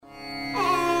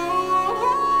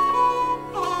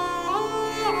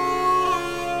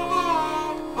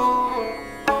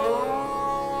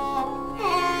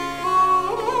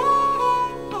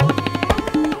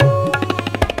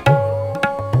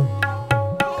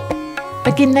ป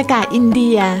กิณกะอินเ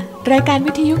ดียรายการ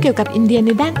วิทยุเกี่ยวกับอินเดียใน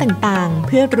ด้านต่างๆเ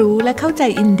พื่อรู้และเข้าใจ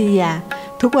อินเดีย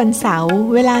ทุกวันเสาร์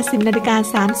เวลา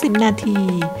 10:30 นาที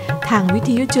ทางวิท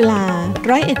ยุจุฬา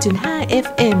 101.5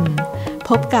 FM พ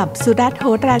บกับสุรัตน์ โห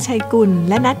ราชัยกุล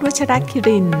และณัฐ วัชรคิ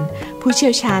รินทร์ผู้เชี่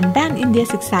ยวชาญด้านอินเดีย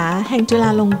ศึกษาแห่งจุฬา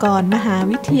ลงกรณ์มหา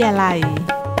วิทยาลัย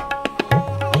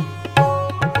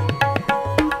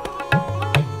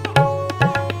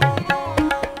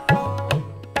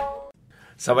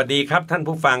สวัสดีครับท่าน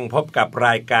ผู้ฟังพบกับร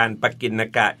ายการปกิณ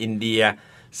กะอินเดีย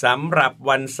สำหรับ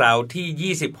วันเสาร์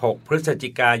ที่26พฤศจิ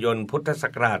กายนพุทธศั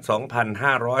กราช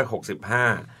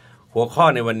2565หัวข้อ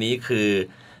ในวันนี้คือ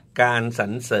การสร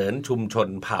รเสริญชุมชน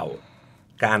เผ่า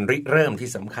การริเริ่มที่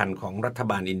สำคัญของรัฐ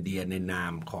บาลอินเดียในนา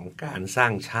มของการสร้า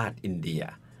งชาติอินเดีย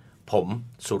ผม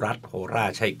สุรัตน์ โหรา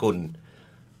ชัยกุล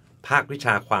ภาควิช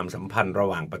าความสัมพันธ์ระ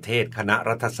หว่างประเทศคณะ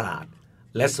รัฐศาสตร์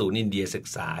และศูนย์อินเดียศึก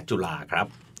ษาจุฬาครับ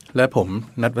และผม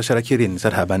ณัฐ วัชรคิรินทร์ส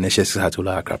ถาบันเอเชียศึกษาจุฬ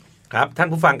าครับครับท่าน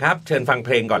ผู้ฟังครับเชิญฟังเพ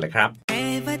ลงก่อนเลยครับ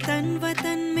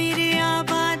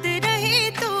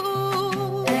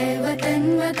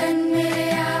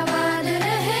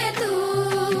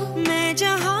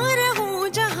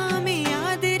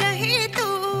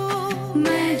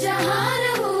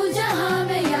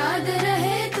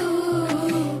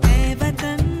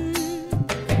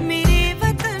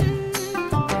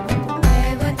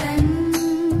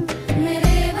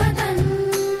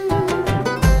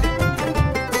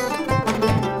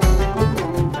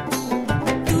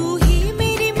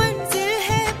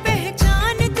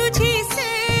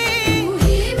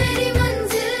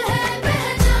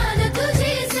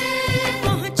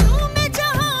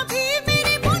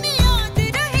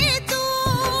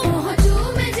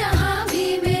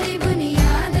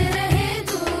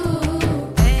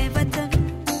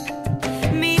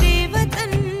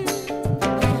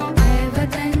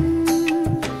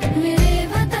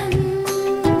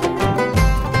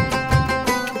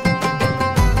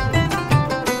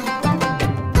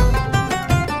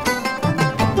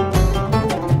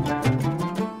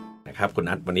คุณ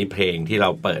นัทวันนี้เพลงที่เรา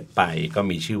เปิดไปก็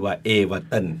มีชื่อว่าเอวัต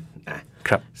เทนนะค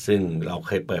รับซึ่งเราเ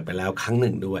คยเปิดไปแล้วครั้งห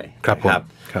นึ่งด้วยครับ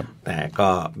แต่ก็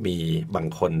มีบาง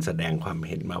คนแสดงความ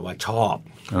เห็นมาว่าชอบ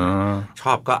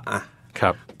ก็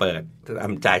เปิดท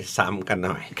ำใจซ้ำกันห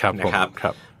น่อยนะครับ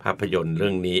ภาพยนตร์เรื่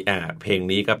องนี้เพลง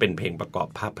นี้ก็เป็นเพลงประกอบ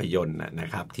ภาพยนตร์นะ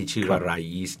ครับที่ชื่อว่าไร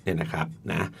ส์เนี่ยนะครับ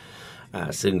นะ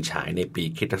ซึ่งฉายในปี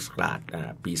คริสตศักราช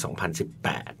ปี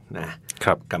 2018 นะค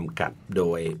รับกำกับโด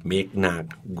ยเมก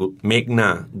นา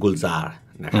กุลซาร์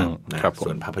นะครับส่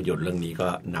วนภาพยนตร์เรื่องนี้ก็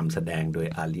นำแสดงโดย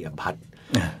อาลียพัฒน์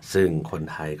ซึ่งคน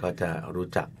ไทยก็จะรู้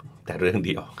จักแต่เรื่องเ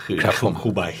ดียวคือของ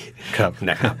คู่ใบ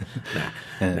นะครับ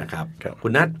นะครับคุ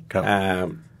ณนัท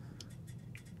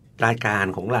รายการ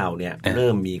ของเราเนี่ยเ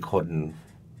ริ่มมีคน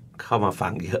เข้ามาฟั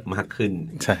งเยอะมากขึ้น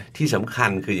ที่สำคั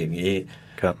ญคืออย่างนี้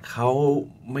เขา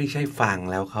ไม่ใช่ฟัง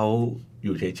แล้วเขาอ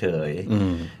ยู่เฉย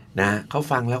ๆนะเขา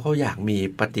ฟังแล้วเขาอยากมี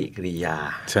ปฏิกิริยา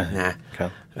นะ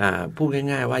พูด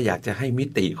ง่ายๆว่าอยากจะให้มิ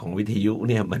ติของวิทยุ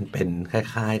เนี่ยมันเป็นค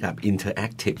ล้ายๆกับอินเทอร์แอ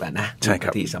คทีฟนะป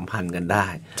ฏิสัมพันธ์กันได้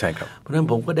เพราะฉะนั้น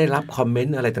ผมก็ได้รับคอมเมน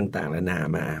ต์อะไรต่างๆนานา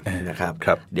มานะครับ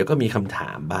เดี๋ยวก็มีคำถ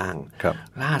ามบ้าง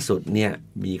ล่าสุดเนี่ย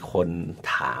มีคน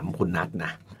ถามคุณนัทน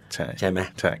ะใช่ไหม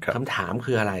ใช่ครับคำถาม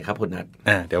คืออะไรครับคุณนัท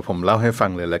เดี๋ยวผมเล่าให้ฟั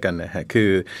งเลยแล้วกันนะฮะคือ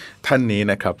ท่านนี้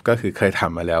นะครับก็คือเคยท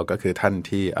ำมาแล้วก็คือท่าน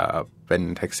ที่เป็น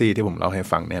แท็กซี่ที่ผมเล่าให้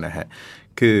ฟังเนี่ยนะฮะ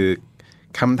คือ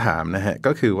คำถามนะฮะ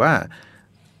ก็คือว่า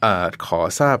ขอ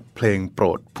ทราบเพลงโปร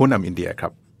ดผู้นำอินเดียครั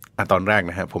บตอนแรก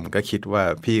นะฮะผมก็คิดว่า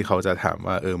พี่เขาจะถาม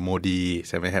ว่าโมดีใ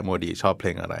ช่ไหมฮะโมดีชอบเพล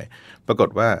งอะไรปรากฏ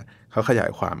ว่าเขาขยา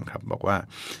ยความครับบอกว่า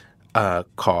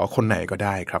ขอคนไหนก็ไ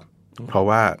ด้ครับเพราะ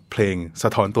ว่าเพลงสะ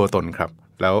ท้อนตัวตนครับ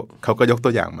แล้วเขาก็ยกตั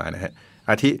วอย่างมานะฮะ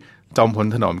อาทิจอมพล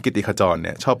ถนอมกิตติขจรเ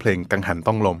นี่ยชอบเพลงกังหัน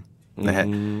ต้องลมนะฮะ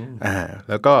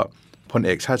แล้วก็พลเ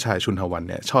อกชาติชายชุนทวัน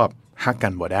เนี่ยชอบฮักกั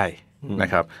นบ่ได้นะ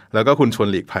ครับแล้วก็คุณชวน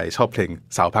หลีกภัยชอบเพลง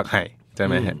สาวพักไห่ใช่ไ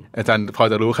หมฮะอาจารย์พอ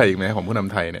จะรู้ใครอีกไหมของผู้น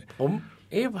ำไทยเนี่ย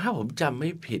ถ้าผมจำไม่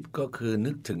ผิดก็คือ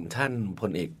นึกถึงท่านพ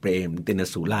ลเอกเปรมติณ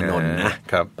สูรานนท์นะ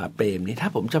ครับป้าเปรมนี่ถ้า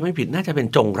ผมจำไม่ผิดน่าจะเป็น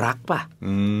จงรักป่ะ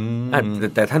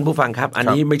แต่ท่านผู้ฟังครับอัน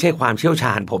นี้ไม่ใช่ความเชี่ยวช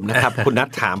าญผมนะครับคุณนัท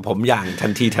ถามผมอย่างทั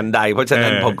นทีทันใดเพราะฉะนั้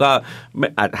นผมก็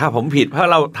ถ้าผมผิดถ้า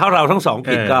เราทั้งสอง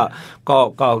ผิด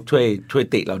ก็ช่วย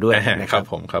ติเราด้วยนะครับ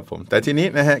ผมแต่ทีนี้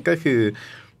นะฮะก็คือ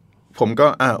ผมก็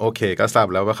โอเคก็ทราบ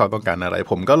แล้วว่าเขาต้องการอะไร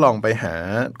ผมก็ลองไปหา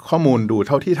ข้อมูลดูเ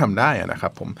ท่าที่ทำได้นะครั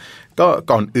บผมก็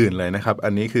ก่อนอื่นเลยนะครับอั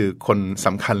นนี้คือคนส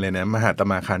ำคัญเลยนะมหาต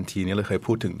มาคานทีนี่เราเคย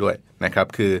พูดถึงด้วยนะครับ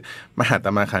คือมหาต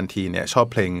มาคานทีเนี่ยชอบ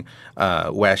เพลง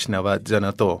แวชนาวาจน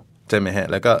าโตใช่ไหมฮะ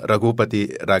แล้วก็รากุปติ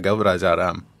รากาวราจาร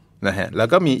ามนะฮะแล้ว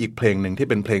ก็มีอีกเพลงหนึ่งที่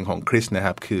เป็นเพลงของคริสนะค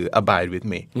รับคือ Abide with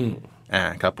me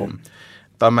ครับผม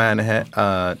ต่อมานะฮะ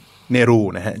เนรู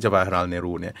นะฮะจวาฮารัลเน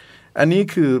รูเนี่ยอันนี้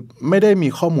คือไม่ได้มี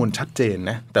ข้อมูลชัดเจน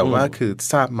นะแต่ว่าคือ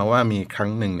ทราบมาว่ามีครั้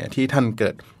งหนึ่งเนี่ยที่ท่านเกิ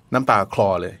ดน้ำตาคลอ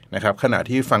เลยนะครับขณะ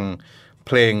ที่ฟังเ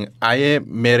พลงไอ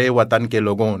เมเรวตันเกโล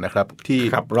โกนะครับที่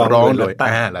ร้องโดย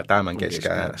ลาตามังเกชก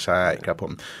าใช่ครับผ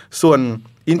มส่วน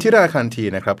อินทิราคันธี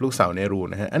นะครับลูกสาวเนรู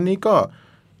นะฮะอันนี้ก็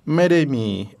ไม่ได้มี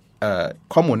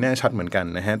ข้อมูลแน่ชัดเหมือนกัน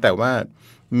นะฮะแต่ว่า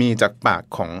มีจากปาก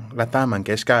ของลาตามังเก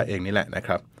ชกาเองนี่แหละนะค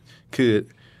รับคือ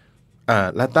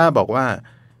ลาตาบอกว่า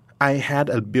I had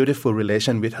a beautiful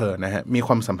relation with her นะฮะมีค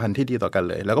วามสัมพันธ์ที่ดีต่อกัน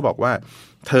เลยแล้วก็บอกว่า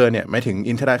เธอเนี่ยหมายถึง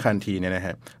อินทิราคันธีเนี่ยนะฮ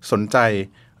ะสนใจ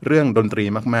เรื่องดนตรี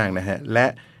มากๆนะฮะและ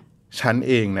ฉัน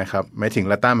เองนะครับหมายถึง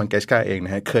ลาตามังเกชกาเองน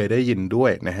ะฮะเคยได้ยินด้ว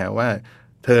ยนะฮะว่า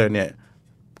เธอเนี่ย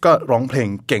ก็ร้องเพลง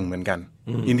เก่งเหมือนกัน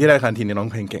อินทิราคันธีเนี่ยร้อง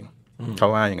เพลงเก่งเขา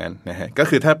ว่าอย่างนั้นนะฮะก็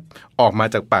คือถ้าออกมา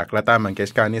จากปากลาตามังเก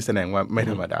ชกานี่แสดงว่าไม่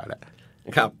ธรรมดาแหละ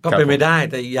ครับก็เป็นไม่ได้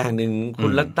แต่อีกอย่างหนึ่งคุ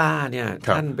ณลาตาเนี่ย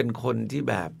ท่านเป็นคนที่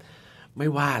แบบไม่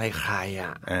ว่าอะไรใคร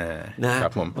นะ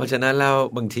เพราะฉะนั้นแล้ว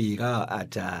บางทีก็อาจ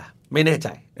จะไม่แน่ใจ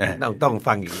ต้อง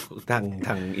ฟังอีกท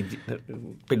าง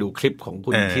ไปดูคลิปของคุ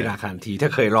ณที่ราคาทีถ้า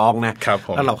เคยร้องนะ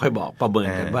แล้วเราค่อยบอกประเมิน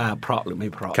กันว่าเพราะหรือไม่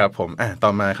เพราะครับผมต่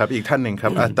อมาครับอีกท่านหนึ่งครั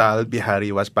บอาตาลบิฮารี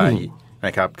วัชปาฮีน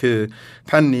ะครับคือ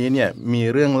ท่านนี้เนี่ยมี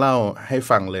เรื่องเล่าให้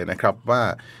ฟังเลยนะครับว่า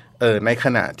ในข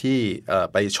ณะที่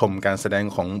ไปชมการแสดง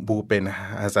ของบูเปน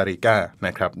ฮาซาริกาน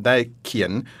ะครับได้เขีย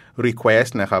น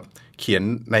request นะครับเขียน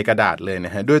ในกระดาษเลยน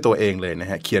ะฮะด้วยตัวเองเลยนะ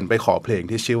ฮะเขียนไปขอเพลง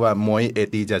ที่ชื่อว่ามวยเอ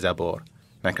ติจาจาโบร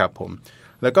นะครับผม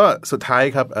แล้วก็สุดท้าย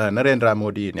ครับนเรนทราโม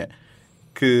ดีเนี่ย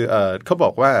คือเขาบ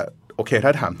อกว่าโอเคถ้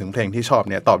าถามถึงเพลงที่ชอบ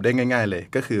เนี่ยตอบได้ง่ายๆเลย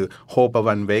ก็คือโฮป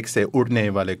วันเวกเซอุรเน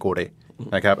วาเลโกเร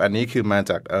นะครับอันนี้คือมา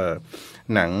จาก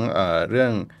หนังเรื่อ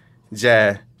งแจ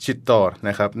ชิโตน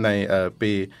ะครับใน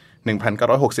ปี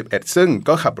1961ซึ่ง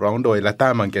ก็ขับร้องโดยลาตา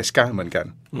มังเกชกาเหมือนกัน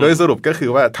โดยสรุปก็คื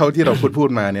อว่าเท่าที่เราพูด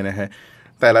มาเนี่ยนะฮะ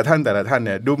แต่ละท่านเ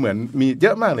นี่ยดูเหมือนมีเย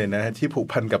อะมากเลยนะที่ผูก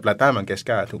พันกับลาตามังเกช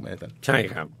กาถูกไหมท่านใช่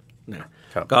ครับนะ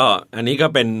ก็อันนี้ก็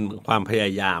เป็นความพย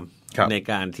ายามใน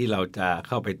การที่เราจะเ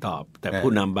ข้าไปตอบแต่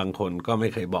ผู้นำบางคนก็ไม่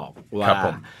เคยบอกว่า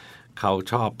เขา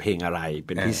ชอบเพลงอะไรเ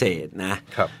ป็นพิเศษนะ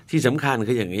ที่สำคัญ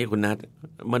คืออย่างนี้คุณนัท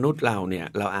มนุษย์เราเนี่ย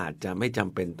เราอาจจะไม่จ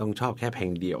ำเป็นต้องชอบแค่เพล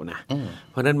งเดียวนะ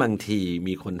เพราะนั้นบางที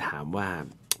มีคนถามว่า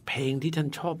เพลงที่ท่าน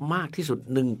ชอบมากที่สุด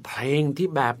หนึ่งเพลงที่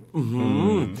แบบ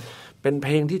เป็นเพ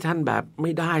ลงที่ท่านแบบไ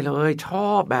ม่ได้เลยชอ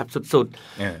บแบบสุด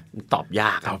ๆตอบย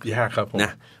ากครับน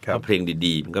ะเพราะเพลง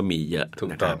ดีๆมันก็มีเยอะ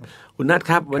นะครับคุณนัท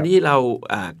ครับวันนี้เรา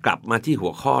กลับมาที่หั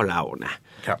วข้อเรานะ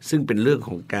ซึ่งเป็นเรื่องข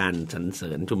องการสรรเส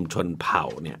ริญชุมชนเผ่า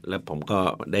เนี่ยแล้วผมก็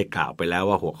ได้กล่าวไปแล้ว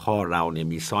ว่าหัวข้อเราเนี่ย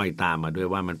มีสร้อยตามมาด้วย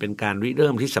ว่ามันเป็นการริเ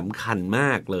ริ่มที่สำคัญม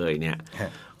ากเลยเนี่ย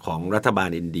ของรัฐบาล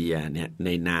อินเดียเนี่ยใน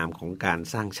นามของการ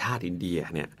สร้างชาติอินเดีย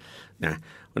เนี่ยนะ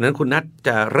เพราะฉะนั้นคุณนัทจ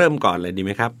ะเริ่มก่อนเลยดีไ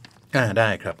หมครับได้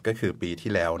ครับก็คือปีที่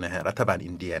แล้วนะฮะรัฐบาล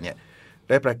อินเดียเนี่ย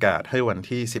ได้ประกาศให้วัน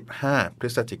ที่15พฤ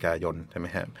ศจิกายนใช่ไหม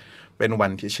ครับเป็นวั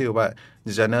นที่ชื่อว่า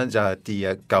จนะจาติย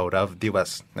เการัฟดิวั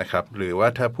สนะครับหรือว่า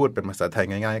ถ้าพูดเป็นภาษาไทย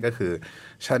ง่ายๆก็คือ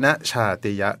ชนะชา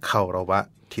ติยะเคารวะ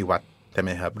ทิวัตใช่ไห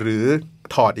มครับหรือ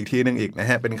ถอดอีกทีนึงอีกนะ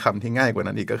ฮะเป็นคำที่ง่ายกว่า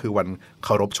นั้นอีกก็คือวันเค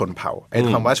ารพชนเผ่าไอ้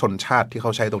คำว่าชนชาติที่เข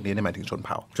าใช้ตรงนี้หมายถึงชนเ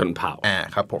ผ่า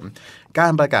ครับผมกา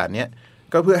รประกาศเนี้ย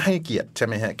ก็เพื่อให้เกียรติใช่ไ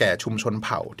หมฮะแก่ชุมชนเ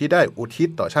ผ่าที่ได้อุทิศ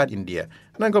ต่อชาติอินเดีย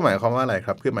นั่นก็หมายความว่าอะไรค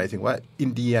รับคือหมายถึงว่าอิ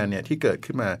นเดียเนี่ยที่เกิด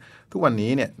ขึ้นมาทุกวัน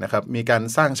นี้เนี่ยนะครับมีการ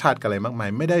สร้างชาติกันอะไรมากมาย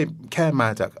ไม่ได้แค่มา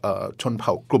จากชนเผ่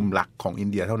ากลุ่มหลักของอิน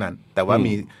เดียเท่านั้นแต่ว่า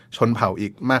มีชนเผ่าอี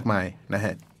กมากมายนะฮ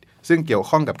ะซึ่งเกี่ยว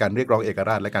ข้องกับการเรียกร้องเอกร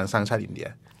าชและการสร้างชาติอินเดีย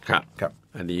ครับ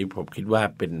อันนี้ผมคิดว่า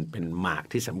เป็นหมาก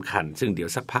ที่สำคัญซึ่งเดี๋ยว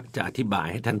สักพักจะอธิบาย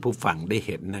ให้ท่านผู้ฟังได้เ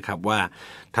ห็นนะครับว่า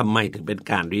ทำไมถึงเป็น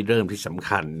การริเริ่มที่สำ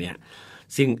คัญเนี่ย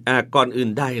สิ่งก่อนอื่น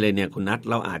ได้เลยเนี่ยคุณนัท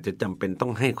เราอาจจะจำเป็นต้อ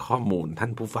งให้ข้อมูลท่า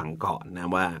นผู้ฟังก่อนนะ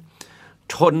ว่า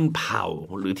ชนเผ่า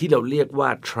หรือที่เราเรียกว่า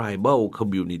tribal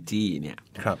community เนี่ย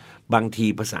บางที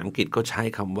ภาษาอังกฤษก็ใช้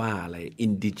คำว่าอะไร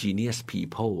indigenous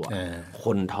people ค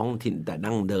นท้องถิ่นแต่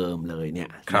ดั้งเดิมเลยเนี่ย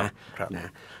นะ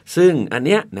ซึ่งอันเ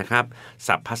นี้ยนะครับ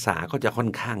ศัพท์ภาษาก็จะค่อ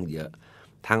นข้างเยอะ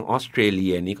ทางออสเตรเลี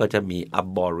ยนี่ก็จะมี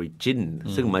aborigin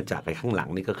ซึ่งมาจากไอ้ข้างหลัง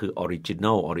นี่ก็คือ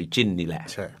original origin นี่แหละ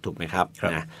ถูกไหมครับ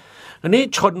นะอันนี้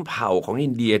ชนเผ่าของอิ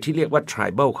นเดียที่เรียกว่า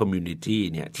tribal community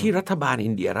เนี่ยที่รัฐบาล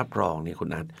อินเดียรับรองเนี่ยคุณ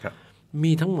นัท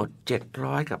มีทั้งหมด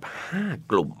700กับ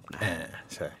5กลุ่มนะ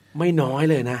ไม่น้อย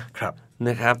เลยนะครับ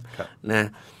นะ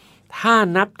ถ้า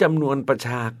นับจำนวนประช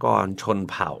ากรชน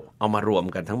เผ่าเอามารวม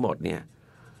กันทั้งหมดเนี่ย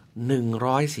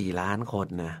104ล้านคน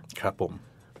นะครับผม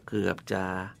เกือบจะ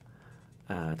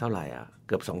เท่าไหร่อ่ะเ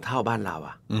กือบ2เท่าบ้านเรา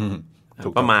อ่ะ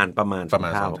ประมาณ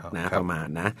2เท่านะประมาณ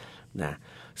นะ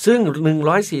ซึ่ง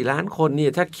104ล้านคนเนี่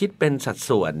ยถ้าคิดเป็นสัด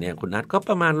ส่วนเนี่ยคุณนัทก็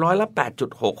ประมาณ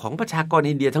8.6%ของประชากร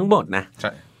อินเดียทั้งหมดนะใ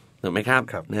ช่ถูกไหมครับ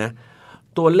นะ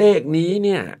ตัวเลขนี้เ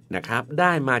นี่ยนะครับไ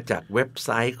ด้มาจากเว็บไซ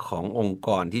ต์ขององค์ก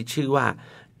รที่ชื่อว่า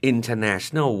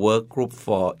International Work Group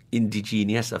for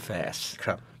Indigenous Affairs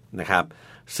นะครับ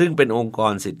ซึ่งเป็นองค์ก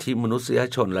รสิทธิมนุษย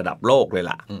ชนระดับโลกเลย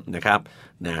ล่ะนะครับ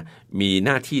นะมีห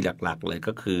น้าที่หลักๆเลย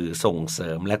ก็คือส่งเสริ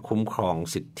มและคุ้มครอง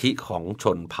สิทธิของช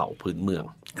นเผ่าพื้นเมือง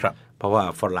เพราะว่า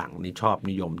ฝรั่งนี่ชอบ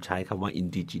นิยมใช้คำว่า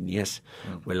indigenous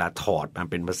เวลาถอดมา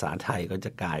เป็นภาษาไทยก็จ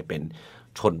ะกลายเป็น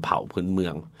ชนเผ่าพื้นเมื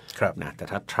องนะแต่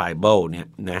ถ้า tribal เนี่ย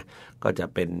นะก็จะ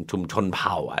เป็นชุมชนเ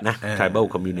ผ่าอะนะ tribal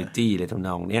community เลยทำน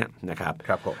องเนี้ยนะครับ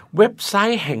เว็บไซ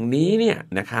ต์แห่งนี้เนี่ย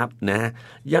นะครับนะ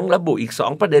ยังระบุอีก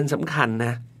2ประเด็นสำคัญน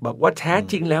ะบอกว่าแท้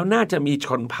จริงแล้วน่าจะมีช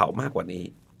นเผ่ามากกว่านี้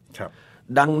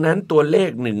ดังนั้นตัวเล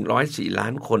ข104ล้า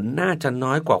นคนน่าจะ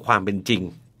น้อยกว่าความเป็นจริง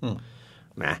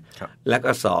นะและ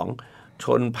ก็2ช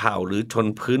นเผ่าหรือชน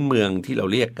พื้นเมืองที่เรา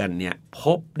เรียกกันเนี่ยพ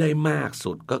บได้มาก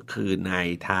สุดก็คือใน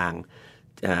ทาง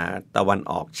ตะวัน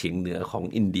ออกเฉียงเหนือของ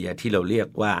อินเดียที่เราเรียก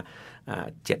ว่า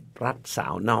7 รัฐสา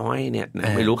วน้อยเนี่ยน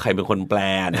ะไม่รู้ใครเป็นคนแปล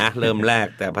นะเริ่มแรก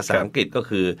แต่ภาษาอังกฤษก็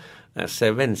คือ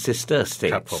Seven Sister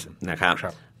States นะครับ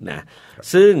นะ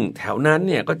ซึ่งแถวนั้น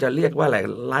เนี่ยก็จะเรียกว่าอะไร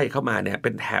ไล่เข้ามาเนี่ยเป็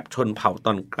นแถบชนเผ่าต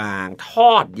อนกลางท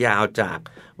อดยาวจาก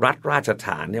รัฐราชฐ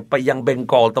านเนี่ยไปยังเบง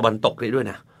กอลตะวันตกได้ด้วย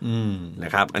น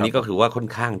ะครับอันนี้ก็คือว่าค่อน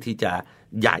ข้างที่จะ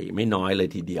ใหญ่ไม่น้อยเลย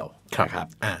ทีเดียวครับ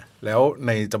แล้วใ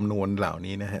นจำนวนเหล่า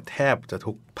นี้นะฮะแทบจะ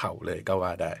ทุกเผ่าเลยก็ว่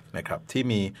าได้นะครับที่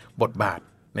มีบทบาท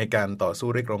ในการต่อสู้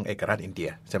เรียกร้องเอกราชอินเดีย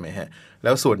ใช่ไหมฮะแ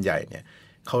ล้วส่วนใหญ่เนี่ย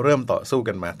เขาเริ่มต่อสู้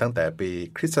กันมาตั้งแต่ปี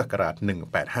คริสต์ศักราช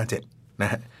1857น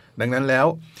ะฮะดังนั้นแล้ว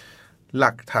ห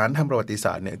ลักฐานทางประวัติศ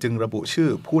าสตร์เนี่ยจึงระบุชื่อ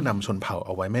ผู้นำชนเผ่าเ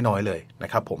อาไว้ไม่น้อยเลยนะ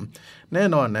ครับผมแน่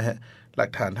นอนนะฮะหลัก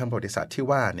ฐานทางประวัติศาสตร์ที่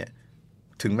ว่าเนี่ย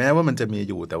ถึงแม้ว่ามันจะมี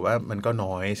อยู่แต่ว่ามันก็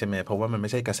น้อยใช่ไหมเพราะว่ามันไ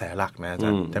ม่ใช่กระแสหลักนะอาจา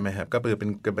รย์ใช่ไหมครับก็เป็น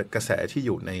กระแสที่อ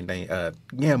ยู่ใน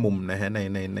แง่มุมนะฮะ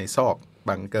ในซอกบ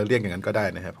างก็เรียกอย่างนั้นก็ได้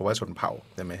นะฮะเพราะว่าชนเผ่า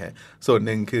ใช่ไหมฮะส่วนห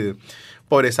นึ่งคือ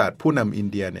ประวัติศาสตร์ผู้นำอิน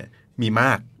เดียเนี่ยมีม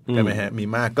ากใช่ไหมฮะมี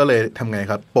มากก็เลยทำไง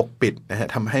ครับปกปิดนะฮะ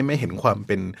ทำให้ไม่เห็นความเ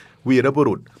ป็นวีรบุ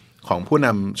รุษของผู้น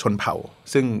ำชนเผ่า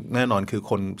ซึ่งแน่นอนคือ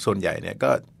คนส่วนใหญ่เนี่ยก็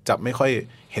จะไม่ค่อย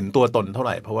เห็นตัวตนเท่าไห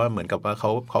ร่เพราะว่าเหมือนกับว่าเ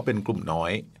ขาเป็นกลุ่มน้อ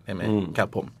ยใช่ไหมครับ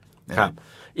ผมครับ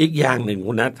อีกอย่างหนึ่ง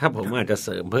คุณนัทถ้าผมอาจจะเส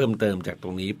ริมเพิ่มเติมจากตร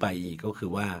งนี้ไปอีกก็คือ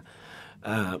ว่า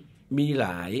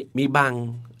มีบาง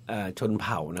ชนเ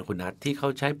ผ่านะคุณนัทที่เขา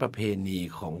ใช้ประเพณี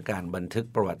ของการบันทึก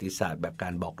ประวัติศาสตร์แบบกา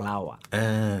รบอกเล่า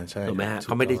ใช่ถูกไหมฮะเข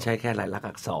าไม่ได้ใช้แค่ลายลักษณ์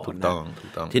อักษรถูกต้อง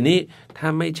ทีนี้ถ้า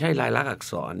ไม่ใช่ลายลักษณ์อัก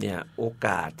ษรเนี่ยโอก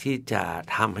าสที่จะ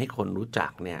ทำให้คนรู้จั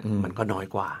กเนี่ยมันก็น้อย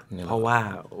กว่าเพราะว่า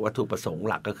วัตถุประสงค์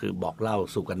หลักก็คือบอกเล่า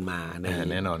สู่กันมา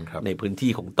แน่นอนครับในพื้น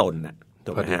ที่ของตนน่ะ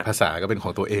ภาษาก็เป็นข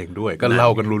องตัวเองด้วยก็เล่า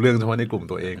กันรู้เรื่องเฉพาะในกลุ่ม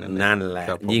ตัวเองนั่นแหละ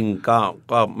ยิ่ง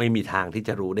ก็ไม่มีทางที่จ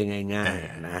ะรู้ได้ง่าย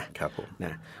ๆนะครับน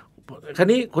ะคราว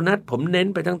นี้คุณนัทผมเน้น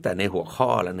ไปตั้งแต่ในหัวข้อ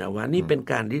แล้วนะว่านี่เป็น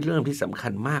การเริ่มที่สำคั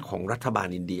ญมากของรัฐบาล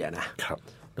อินเดียนะครับ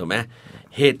ถูกไหม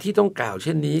เหตุที่ต้องกล่าวเ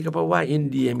ช่นนี้ก็เพราะว่าอิน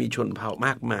เดียมีชนเผ่าม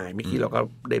ากมายเมื่อกี้เราก็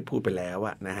ได้พูดไปแล้ว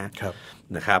นะ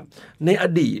ครับในอ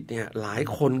ดีตเนี่ยหลาย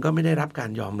คนก็ไม่ได้รับกา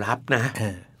รยอมรับน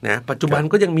ะปัจจุบัน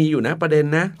ก็ยังมีอยู่นะประเด็น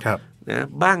นะ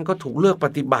บ้างก็ถูกเลือกป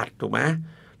ฏิบัติถูกไหม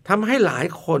ทำให้หลาย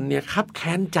คนเนี่ยคับแ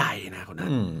ค้นใจนะคนนั้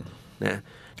นนะ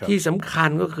ที่สำคัญ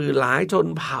ก็คือหลายชน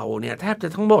เผ่าเนี่ยแทบจะ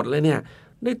ทั้งหมดเลยเนี่ย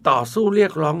ได้ต่อสู้เรีย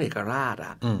กร้องเอกราช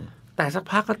แต่สัก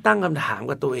พักก็ตั้งคำถาม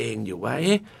กับตัวเองอยู่ว่า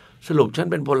สรุปฉัน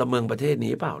เป็นพลเมืองประเทศ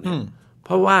นี้เปล่าเนี่ยเพ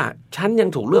ราะว่าฉันยัง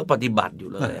ถูกเลือกปฏิบัติอยู่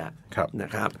เลยนะ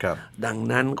ครับดัง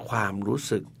นั้นความรู้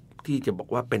สึกที่จะบอก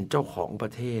ว่าเป็นเจ้าของปร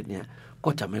ะเทศเนี่ยก็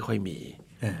จะไม่ค่อยมี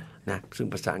นะซึ่ง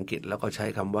ภาษาอังกฤษแล้วก็ใช้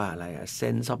คำว่าอะไร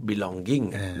sense of belonging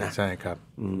นะใช่ครับ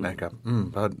นะครับ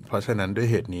เพราะฉะนั้นด้วย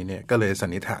เหตุนี้เนี่ยก็เลยสั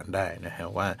นนิษฐานได้นะฮะ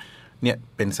ว่าเนี่ย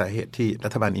เป็นสาเหตุที่รั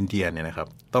ฐบาลอินเดียเนี่ยนะครับ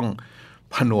ต้อง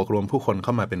ผนวกรวมผู้คนเข้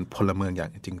ามาเป็นพลเมืองอย่า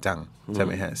งจริงจังใช่ไห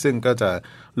มฮะซึ่งก็จะ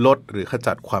ลดหรือข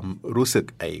จัดความรู้สึก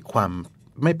ความ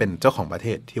ไม่เป็นเจ้าของประเท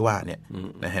ศที่ว่าเนี่ย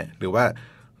นะฮะหรือว่า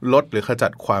ลดหรือขจั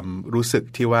ดความรู้สึก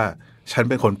ที่ว่าฉัน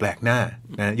เป็นคนแปลกหน้า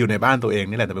นะอยู่ในบ้านตัวเอง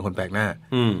นี่แหละแต่เป็นคนแปลกหน้า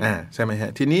ใช่ไหมฮะ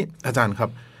ทีนี้อาจารย์ครับ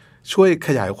ช่วยข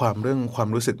ยายความเรื่องความ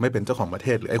รู้สึกไม่เป็นเจ้าของประเท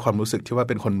ศหรือไอ้ความรู้สึกที่ว่า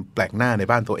เป็นคนแปลกหน้าใน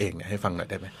บ้านตัวเองเนี่ยให้ฟังหน่อย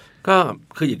ได้ไหมก็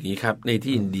คืออย่างนี้ครับใน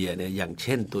ที่อินเดียเนี่ยอย่างเ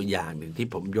ช่นตัวอย่างหนึ่งที่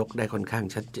ผมยกได้ค่อนข้าง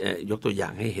ชัดยกตัวอย่า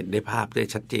งให้เห็นได้ภาพได้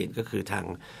ชัดเจนก็คือทาง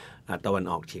ตะวัน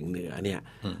ออกเฉียงเหนือเนี่ย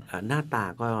หน้าตา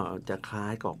ก็จะคล้า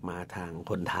ยออกมาทาง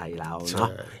คนไทยเราเนาะ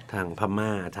ทางพม่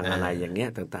าทางอะไรอย่างเงี้ย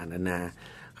ต่างๆนานา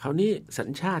คราวนี้สัญ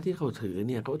ชาติที่เขาถือ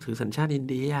เนี่ยเขาถือสัญชาติอิน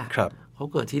เดียเขา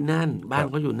เกิดที่นั่นบ้าน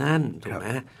เขาอยู่นั่นถูกไหม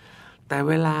แต่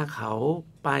เวลาเขา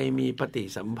ไปมีปฏิ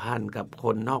สัมพันธ์กับค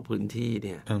นนอกพื้นที่เ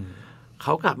นี่ยเข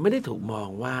ากลับไม่ได้ถูกมอง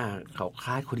ว่าเขาค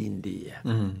ล้ายคนอินเดีย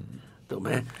ถูกไหม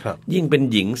ยิ่งเป็น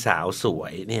หญิงสาวสว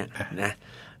ยเนี่ยนะ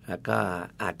ก็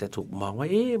อาจจะถูกมองว่า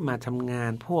มาทำงา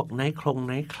นพวกไนท์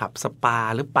คลับสปา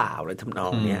หรือเปล่าอะไรทำนอ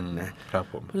งเนี้ยนะครับ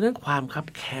เพราะฉะนั้นความคับ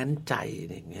แค้นใจ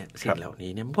อย่างเงี้ยสิ่งเหล่า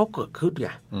นี้เนี่ยมันก็เกิดขึ้นไง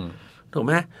ถูกไ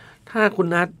หมถ้าคุณ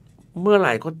นัทเมื่อไห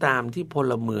ร่ก็ตามที่พ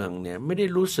ลเมืองเนี่ยไม่ได้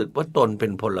รู้สึกว่าตนเป็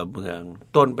นพลเมือง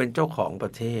ตนเป็นเจ้าของปร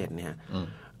ะเทศเนี่ย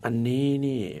อันนี้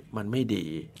นี่มันไม่ดี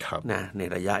นะใน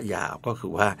ระยะยาวก็คื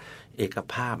อว่าเอก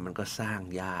ภาพมันก็สร้าง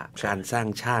ยากการสร้าง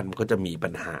ชาติมันก็จะมีปั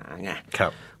ญหาไง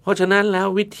เพราะฉะนั้นแล้ว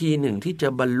วิธีหนึ่งที่จะ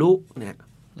บรรลุเนี่ย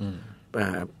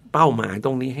เป้าหมายต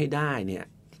รงนี้ให้ได้เนี่ย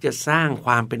จะสร้างค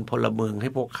วามเป็นพลเมืองให้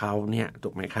พวกเขาเนี่ยถู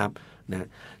กไหมครับนะ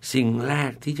สิ่งแร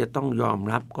กที่จะต้องยอม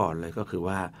รับก่อนเลยก็คือ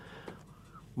ว่า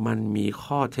มันมี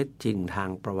ข้อเท็จจริงทาง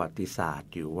ประวัติศาสต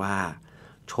ร์อยู่ว่า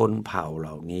ชนเผ่าเห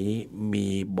ล่านี้มี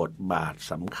บทบาท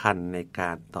สำคัญในก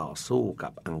ารต่อสู้กั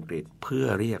บอังกฤษเพื่อ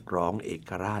เรียกร้องเอ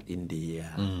กราชอินเดีย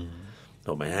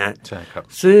ถูกไหมฮะใช่ครับ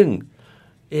ซึ่ง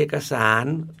เอกสาร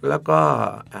แล้วก็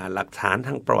หลักฐานท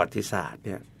างประวัติศาสตร์เ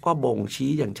นี่ยก็บ่ง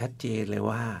ชี้อย่างชัดเจนเลย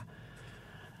ว่า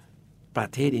ประ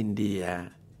เทศอินเดีย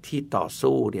ที่ต่อ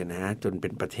สู้เนี่ยนะจนเป็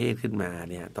นประเทศขึ้นมา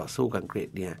เนี่ยต่อสู้กับอังกฤษ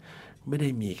เนี่ยไม่ได้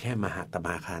มีแค่มหาตม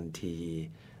ะคานธี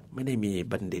ไม่ได้มี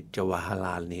บัณฑิตจวาฮาล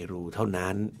าลเนรูเท่า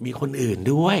นั้นมีคนอื่น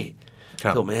ด้วย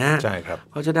ถูกไหมฮะใช่ครับ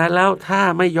เพราะฉะนั้นแล้วถ้า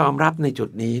ไม่ยอมรับในจุด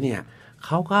นี้เนี่ยเข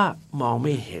าก็มองไ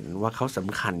ม่เห็นว่าเขาส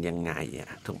ำคัญยังไง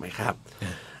ถูกไหมครับ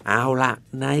เอาละ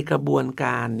ในกระบวนก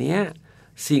ารนี้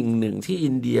สิ่งหนึ่งที่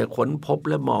อินเดียค้นพบ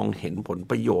และมองเห็นผล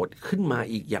ประโยชน์ขึ้นมา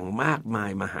อีกอย่างมากมาย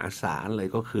มหาศาลเลย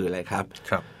ก็คืออะไรครับ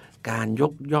การย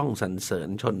กย่องสรรเสริญ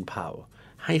ชนเผ่า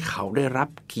ให้เขาได้รับ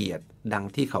เกียรติดัง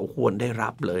ที่เขาควรได้รั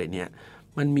บเลยเนี่ย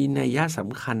มันมีนัยยะส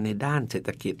ำคัญในด้านเศรษฐ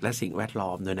กิจและสิ่งแวดล้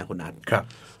อมด้วยนะคุณนัทครับ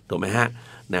ถูกไหมฮะ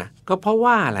นะก็เพราะ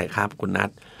ว่าอะไรครับคุณนัท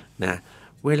นะ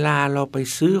เวลาเราไป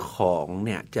ซื้อของเ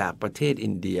นี่ยจากประเทศอิ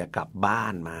นเดียกลับบ้า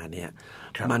นมาเนี่ย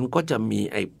มันก็จะมี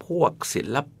ไอ้พวกศิ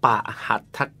ลปะหัต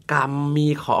ถกรรมมี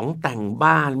ของแต่ง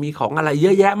บ้านมีของอะไรเย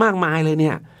อะแยะมากมายเลยเ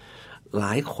นี่ยหล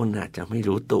ายคนอาจจะไม่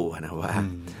รู้ตัวนะว่า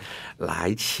หลาย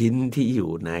ชิ้นที่อ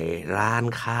ยู่ในร้าน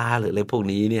ค้าหรืออะไรพวก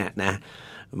นี้เนี่ยนะ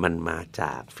มันมาจ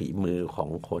ากฝีมือของ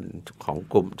คนของ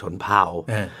กลุ่มชนเผ่า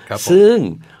ซึ่ง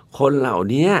คนเหล่า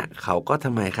นี้เขาก็ท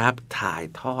ำไมครับถ่าย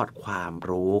ทอดความ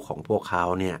รู้ของพวกเขา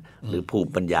เนี่ยหรือภู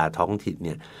มิปัญญาท้องถิ่นเ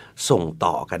นี่ยส่ง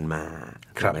ต่อกันมา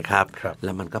ถูกไหมครับแ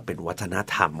ล้วมันก็เป็นวัฒน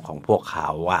ธรรมของพวกเขา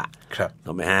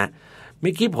ถูกไหมฮะเ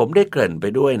มื่อกี้ผมได้เกริ่นไป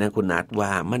ด้วยนะคุณนัทว่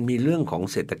ามันมีเรื่องของ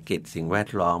เศรษฐกิจสิ่งแว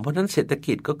ดล้อมเพราะฉะนั้นเศรษฐ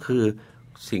กิจก็คือ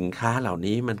สินค้าเหล่า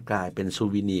นี้มันกลายเป็นซู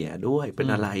วิเนียร์ด้วยเป็น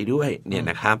อะไรด้วยเนี่ย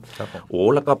นะครับโอ้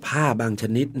แล้วก็ผ้าบางช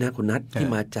นิดนะคุณนัทที่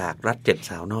มาจากรัฐเจ็ด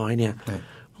สาวน้อยเนี่ย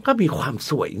มันก็มีความ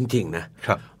สวยจริงๆนะ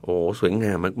โอ้สวยง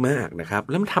ามมากๆนะครับ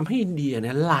แล้วมันทำให้อินเดียเ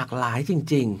นี่ยหลากหลายจ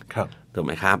ริงๆถูกไห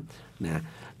มครับนะ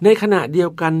ในขณะเดียว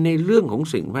กันในเรื่องของ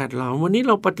สิ่งแวดล้อมวันนี้เ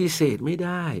ราปฏิเสธไม่ไ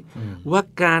ด้ว่า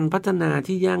การพัฒนา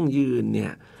ที่ยั่งยืนเนี่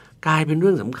ยกลายเป็นเ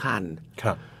รื่องสำคัญ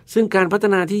ซึ่งการพัฒ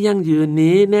นาที่ยั่งยืน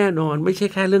นี้แน่นอนไม่ใช่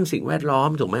แค่เรื่องสิ่งแวดล้อม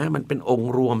ถูกไหมมันเป็นอง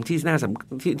ค์รวมที่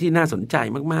น่าสนใจ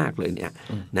มากๆเลยเนี่ย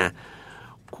นะ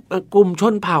กลุ่มช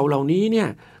นเผ่าเหล่านี้เนี่ย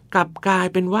กลับกลาย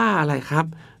เป็นว่าอะไรครับ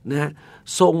นะ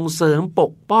ส่งเสริมป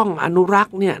กป้องอนุรัก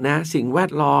ษ์เนี่ยนะสิ่งแว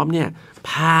ดล้อมเนี่ย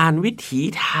ผ่านวิถี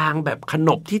ทางแบบขน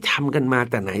บที่ทำกันมา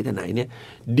แต่ไหนเนี่ย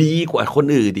ดีกว่าคน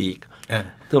อื่นอีก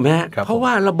ถูกไหมเพราะว่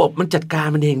าระบบมันจัดการ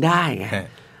มันเองได้ไง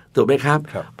ถูกไหมครับ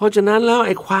เพราะฉะนั้นแล้วไ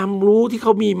อ้ความรู้ที่เข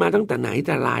ามีมาตั้งแต่ไหนแ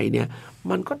ต่ไรเนี่ย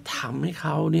มันก็ทำให้เข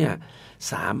าเนี่ย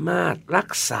สามารถรั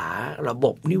กษาระบ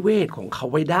บนิเวศของเขา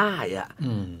ไว้ได้อะ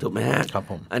ถูกไหมฮะ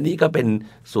อันนี้ก็เป็น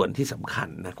ส่วนที่สำคัญ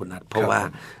นะคุณนัทเพราะว่า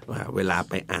เวลา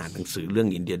ไปอ่านหนังสือเรื่อง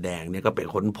อินเดียแดงเนี่ยก็ไป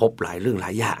ค้นพบหลายเรื่องหล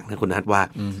ายอย่างนะคุณนัทว่า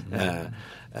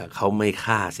เขาไม่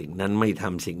ฆ่าสิ่งนั้นไม่ท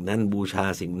ำสิ่งนั้นบูชา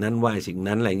สิ่งนั้นไหว้สิ่ง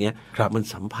นั้นอะไรเงี้ยมัน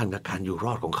สัมพันธ์กับการอยู่ร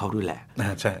อดของเขาด้วยแหละ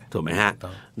ใช่ถูกไหมฮะ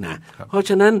นะเพราะฉ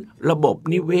ะนั้นระบบ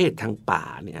นิเวศทางป่า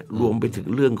เนี่ยรวมไปถึง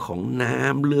เรื่องของน้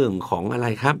ำเรื่องของอะไร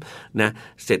ครับนะ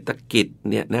เศรษฐกิจ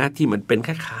เนี่ยนะที่มันเป็นค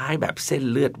ล้ายๆแบบเส้น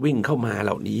เลือดวิ่งเข้ามาเห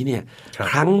ล่านี้เนี่ย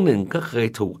ครั้งหนึ่งก็เคย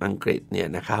ถูกอังกฤษเนี่ย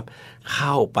นะครับเ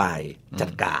ข้าไปจั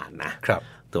ดการนะ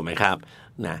ถูกไหมครับ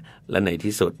นะและใน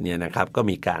ที่สุดเนี่ยนะครับก็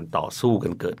มีการต่อสู้กั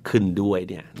นเกิดขึ้นด้วย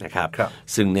เนี่ยนะครับ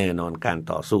ซึ่งแน่นอนการ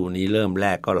ต่อสู้นี้เริ่มแร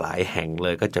กก็หลายแห่งเล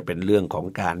ยก็จะเป็นเรื่องของ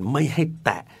การไม่ให้แต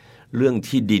ะเรื่อง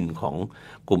ที่ดินของ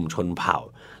กลุ่มชนเผ่า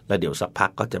แล้วเดี๋ยวสักพั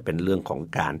กก็จะเป็นเรื่องของ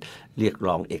การเรียก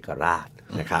ร้องเอกราช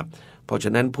นะครับเพราะฉ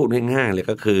ะนั้นพูดง่ายๆเลย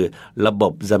ก็คือระบ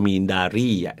บซามีนดารี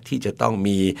ที่จะต้อง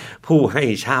มีผู้ให้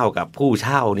เช่ากับผู้เ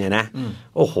ช่าเนี่ยนะ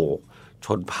โอ้โหช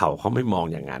นเผ่าเขาไม่มอง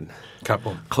อย่างนั้น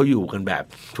เขาอยู่กันแบบ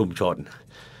ชุมชน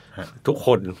ทุกค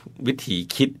นวิถี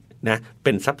คิด นะเ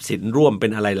ป็นทรัพย์สินร่วมเป็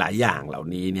นอะไรหลายอย่างเหล่า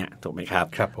นี้เนี่ยถูกไหมครับ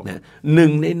ครับผมนะหนึ่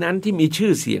งในนั้นที่มีชื่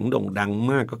อเสียงโด่งดัง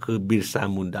มากก็คือบิรซา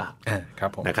มุนดาครั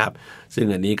บผมนะครับซึ่ง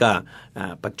อันนี้ก็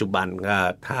ปัจจุบันก็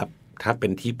ถ้าเป็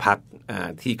นที่พัก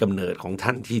ที่กำเนิดของท่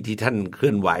านที่ท่านเคลื่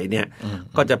อนไหวเนี่ย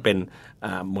ก็จะเป็น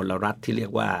มลรัฐที่เรีย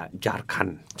กว่าจาร์คัน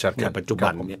ในปัจจุบั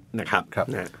นเนี่ยนะครับ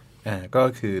ก็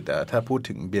คือแต่ถ้าพูด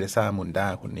ถึงบิรซามุนดา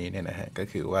คนนี้เนี่ยนะฮะก็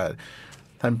คือว่า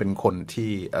ท่านเป็นคน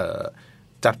ที่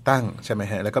จัดตั้งใช่ไหม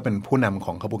ฮะแล้วก็เป็นผู้นำข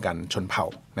องขบวนการชนเผ่า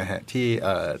นะฮะที่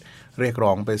เรียกร้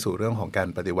องไปสู่เรื่องของการ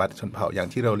ปฏิวัติชนเผ่าอย่าง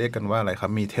ที่เราเรียกกันว่าอะไรครั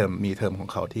บมีเทอมของ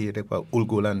เขาที่เรียกว่าอุล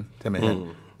กูลันใช่ไหมฮะ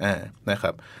นะค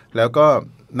รับแล้วก็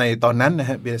ในตอนนั้นนะ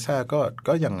ฮะเบซ่า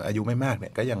ก็ยังอายุไม่มากเนี่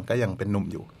ยก็ยังเป็นหนุ่ม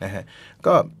อยู่นะฮะ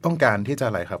ก็ต้องการที่จะ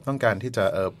อะไรครับต้องการที่จะ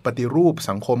ปฏิรูป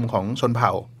สังคมของชนเผ่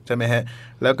าใช่ไหมฮะ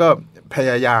แล้วก็พ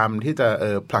ยายามที่จะ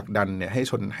ผลักดันเนี่ยให้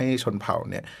ชนเผ่า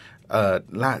เนี่ย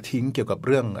ละทิ้งเกี่ยวกับเ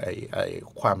รื่องไอ้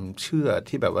ความเชื่อ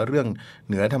ที่แบบว่าเรื่อง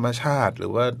เหนือธรรมชาติหรื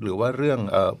อว่าเรื่อง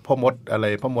พ่อม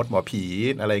ดหมอผี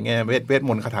อะไรเงี้ยเวท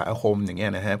มนต์คาถาอาคมอย่างเงี้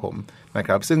ยนะฮะผมนะค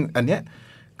รับซึ่งอันเนี้ย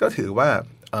ก็ถือว่า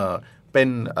เป็น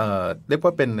เรียกว่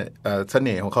าเป็นเส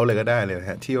น่ห์ของเขาเลยก็ได้เลยนะ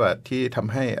ฮะที่ท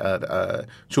ำให้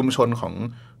ชุมชนของ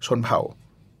ชนเผ่า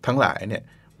ทั้งหลายเนี่ย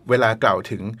เวลากล่าว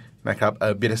ถึงนะครับ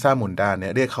บิรซามุนดาเนี่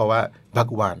ยเรียกเขาว่าบั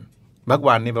กว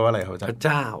านนี่แปลว่าอะไรครับอาจารย์พระเ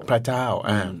จ้า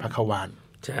พระควาน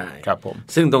ใช่ครับผม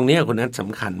ซึ่งตรงนี้คุณนัทส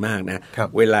ำคัญมากนะ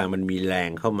เวลามันมีแรง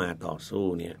เข้ามาต่อสู้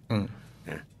เนี่ย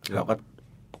นะเราก็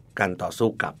การต่อสู้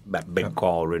กับแบบเบงก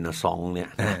อลเรเนซองส์เนี่ย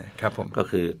นะครับผมก็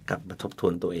คือกลับมาทบทว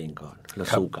นตัวเองก่อนแล้ว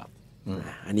สู้กับ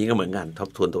อันนี้ก็เหมือนกันทบ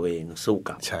ทวนตัวเองสู้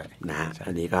กับนะฮะ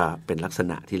อันนี้ก็เป็นลักษ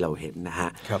ณะที่เราเห็นนะฮะ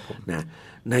นะ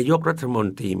นายกรัฐมน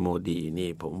ตรีโมดีนี่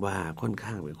ผมว่าค่อน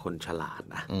ข้างเป็นคนฉลาด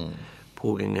นะ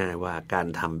พูดง่ายๆว่าการ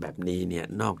ทำแบบนี้เนี่ย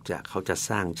นอกจากเขาจะ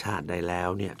สร้างชาติได้แล้ว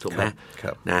เนี่ยถูกไหม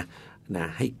นะ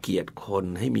ให้เกียรติคน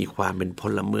ให้มีความเป็นพ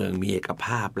ลเมืองมีเอกภ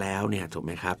าพแล้วเนี่ยถูกไห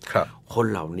มครับคน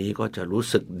เหล่านี้ก็จะรู้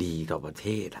สึกดีต่อประเท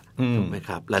ศถูกไหมค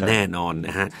รับและแน่นอนน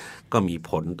ะฮะก็มี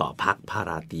ผลต่อพรรคพา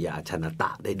ราติยาชนตะ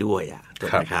ได้ด้วยถูก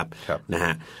ไหมครับนะฮ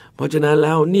ะเพราะฉะนั้นแ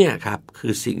ล้วเนี่ยครับคื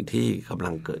อสิ่งที่กำ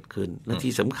ลังเกิดขึ้นและ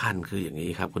ที่สำคัญคืออย่างนี้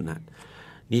ครับคุณนัท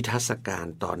นิทรรศการ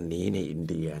ตอนนี้ในอิน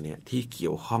เดียเนี่ยที่เกี่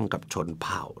ยวข้องกับชนเ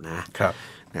ผ่านะ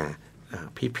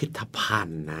พิพิธภัณ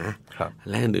ฑ์นะ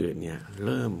และอื่นเนี่ยเ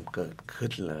ริ่มเกิดขึ้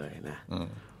นเลยนะ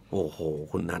โอ้โห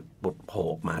คุณนัทบุดโผล่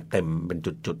มาเต็มเป็น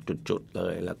จุดๆเล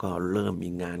ยแล้วก็เริ่มมี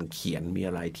งานเขียนมี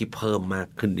อะไรที่เพิ่มมาก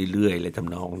ขึ้นเรื่อยๆเลยท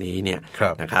ำนองนี้เนี่ย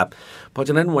นะครับเพราะฉ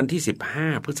ะนั้นวันที่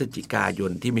15พฤศจิกาย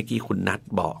นที่เมื่อกี้คุณนัท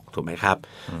บอกถูกไหมครับ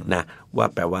นะว่า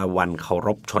แปลว่าวันเคาร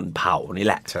พชนเผ่านี่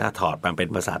แหละถ้าถอดมาเป็น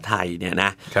ภาษาไทยเนี่ยน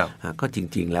ะก็จ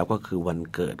ริงๆแล้วก็คือวัน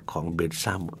เกิดของบิรซ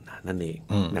ามุนดานั่นเอง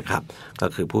นะครับก็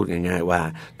คือพูดง่ายๆว่า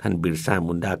ท่านบิรซา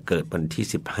มุนดาเกิดวันที่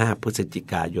15พฤศจิ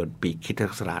กายนปีคริสตศั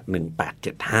กราช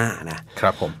1875นะค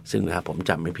รับผมซึ่งถ้าผม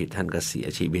จำไม่ผิดท่านก็เสีย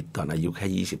ชีวิตตอนอายุแ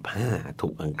ค่25ถู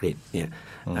กอังกฤษเนี่ย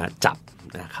จับ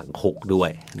ขังคุกด้วย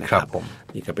นะครับ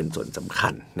นี่ก็เป็นส่วนสำคั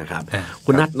ญนะครับ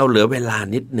คุณนัทเราเหลือเวลา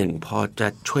นิดหนึ่งพอจะ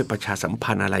ช่วยประชาสัม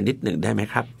พันธ์อะไรนิดหนึ่งได้ไหม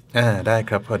ครับได้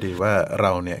ครับพอดีว่าเร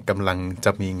าเนี่ยกำลังจ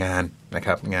ะมีงานนะค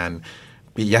รับงาน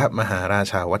ปิยมหารา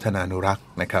ชาวัฒนานุรักษ์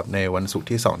นะครับในวันศุกร์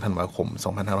ที่2ธันวาคม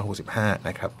2565น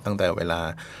ะครับตั้งแต่เวลา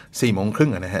 4:30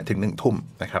 น.นะฮะถึง 1 ทุ่ม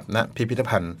นะครับณพิพิธ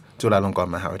ภัณฑ์จุฬาลงกร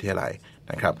ณ์มหาวิทยาลัย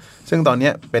นะครับซึ่งตอน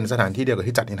นี้เป็นสถานที่เดียวกับ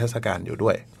ที่จัดนิทรรศการอยู่ด้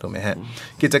วยถูกไหมฮะ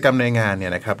กิจกรรมในงานเนี่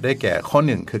ยนะครับได้แก่ข้อ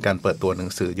1คือการเปิดตัวหนั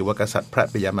งสือยุวกษัตริย์พระ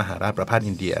ปิยมหาราชประพาส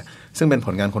อินเดียซึ่งเป็นผ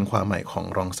ลงานค้นคว้าใหม่ของ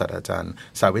รองศาสตราจารย์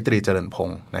สาวิตรีเจริญพง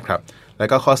ศ์นะครับแล้ว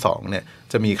ก็ข้อ2เนี่ย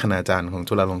จะมีคณาจารย์ของ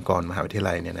จุฬาลงกรณ์มหาวิทยา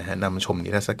ลัยเนี่ยนะฮะนำชมนิ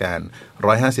ทรรศการ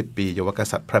150 ปียุวก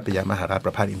ษัตริย์พระปิยมหาราชป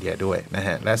ระพาสอินเดียด้วยนะฮ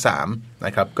ะและ3น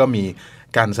ะครับก็มี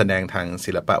การแสดงทาง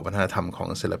ศิลปะวัฒนธรรมของ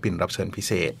ศิลปินรับเชิญพิเ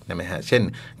ศษนะไหมฮะเช่น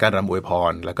การรำอวยพ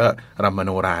รแล้วก็รำมโ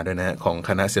นราด้วยนะของค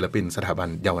ณะศิลปินสถาบัน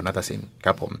เยาวนาฏศิลป์ค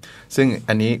รับผมซึ่ง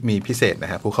อันนี้มีพิเศษน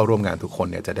ะฮะผู้เข้าร่วมงานทุกคน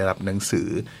เนี่ยจะได้รับหนังสือ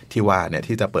ที่ว่าเนี่ย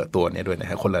ที่จะเปิดตัวเนี่ยด้วยนะ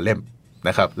ฮะคนละเล่ม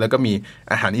นะครับแล้วก็มี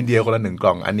อาหารอินเดียคนละ1 ก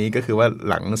ล่องอันนี้ก็คือว่า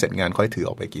หลังเสร็จงานค่อยถืออ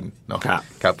อกไปกินเนาะ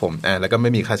ครับผมแล้วก็ไ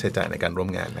ม่มีค่าใช้จ่ายในการร่วม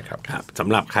งานนะครับครับสำ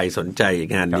หรับใครสนใจ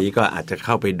งานนี้ก็อาจจะเ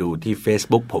ข้าไปดูที่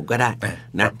Facebook ผมก็ได้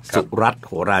นะสุรัตน์โ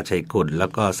หราชัยกุลแล้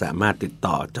วก็สามารถติด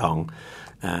ต่อจอง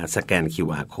สแกน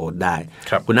QR Code ได้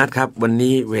คุณนัทครับวัน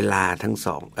นี้เวลาทั้ง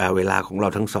2เวลาของเรา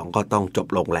ทั้ง2ก็ต้องจบ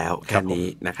ลงแล้วแค่นี้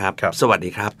นะครับสวัสดี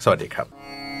ครับสวัสดีครับ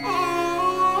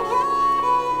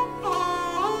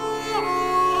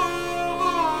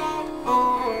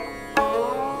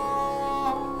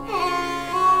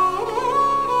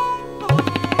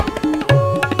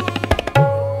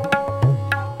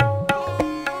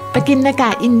กินก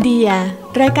ะอินเดีย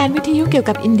รายการวิทยุเกี่ยว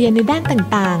กับอินเดียในด้าน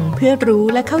ต่างๆเพื่อรู้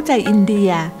และเข้าใจอินเดี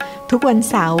ย ทุกวัน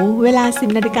เสาร์เวลา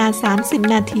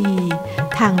 10:30 นาที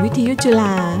ทางวิทยุจุฬ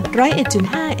า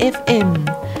 101.5 FM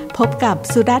พบกับ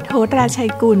สุรัตน์ โหราชัย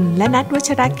กุลและณัฐ วัช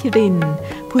รคิรินทร์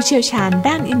ผู้เชี่ยวชาญ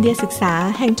ด้านอินเดียศึกษา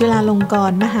แห่งจุฬาลงก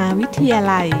รณ์มหาวิทยา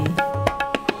ลัย